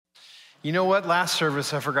You know what? Last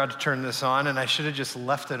service, I forgot to turn this on, and I should have just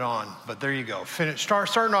left it on. But there you go.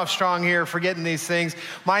 Starting off strong here, forgetting these things.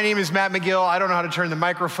 My name is Matt McGill. I don't know how to turn the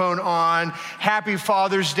microphone on. Happy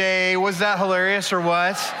Father's Day. Was that hilarious or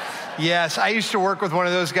what? Yes, I used to work with one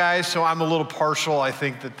of those guys, so I'm a little partial. I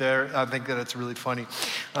think that it's really funny.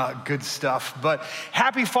 Good stuff. But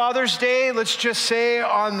happy Father's Day. Let's just say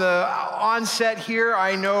on the onset here,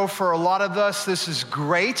 I know for a lot of us, this is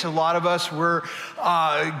great. A lot of us were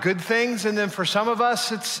good things, and then for some of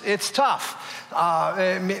us, it's tough.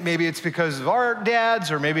 Maybe it's because of our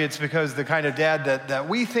dads, or maybe it's because the kind of dad that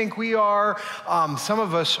we think we are. Some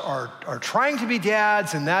of us are trying to be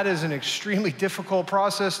dads, and that is an extremely difficult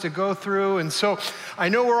process to go through. And so I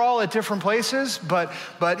know we're all at different places, but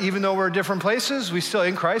even though we're at different places, we still,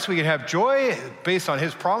 in Christ, we can have joy based on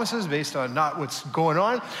his promises, based on not what's going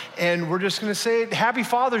on. And we're just going to say Happy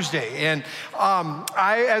Father's Day. And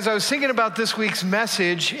as I was thinking about this week's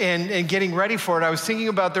message and getting ready for it, I was thinking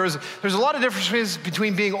about there's a lot of differences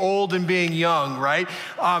between being old and being young, right?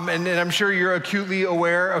 And I'm sure you're acutely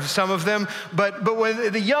aware of some of them. But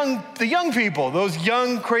when the young people, those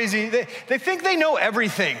young crazy, they think they know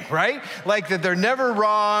everything, right? Like that they're never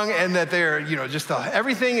wrong, and that they're just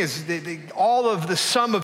everything is all of the sum of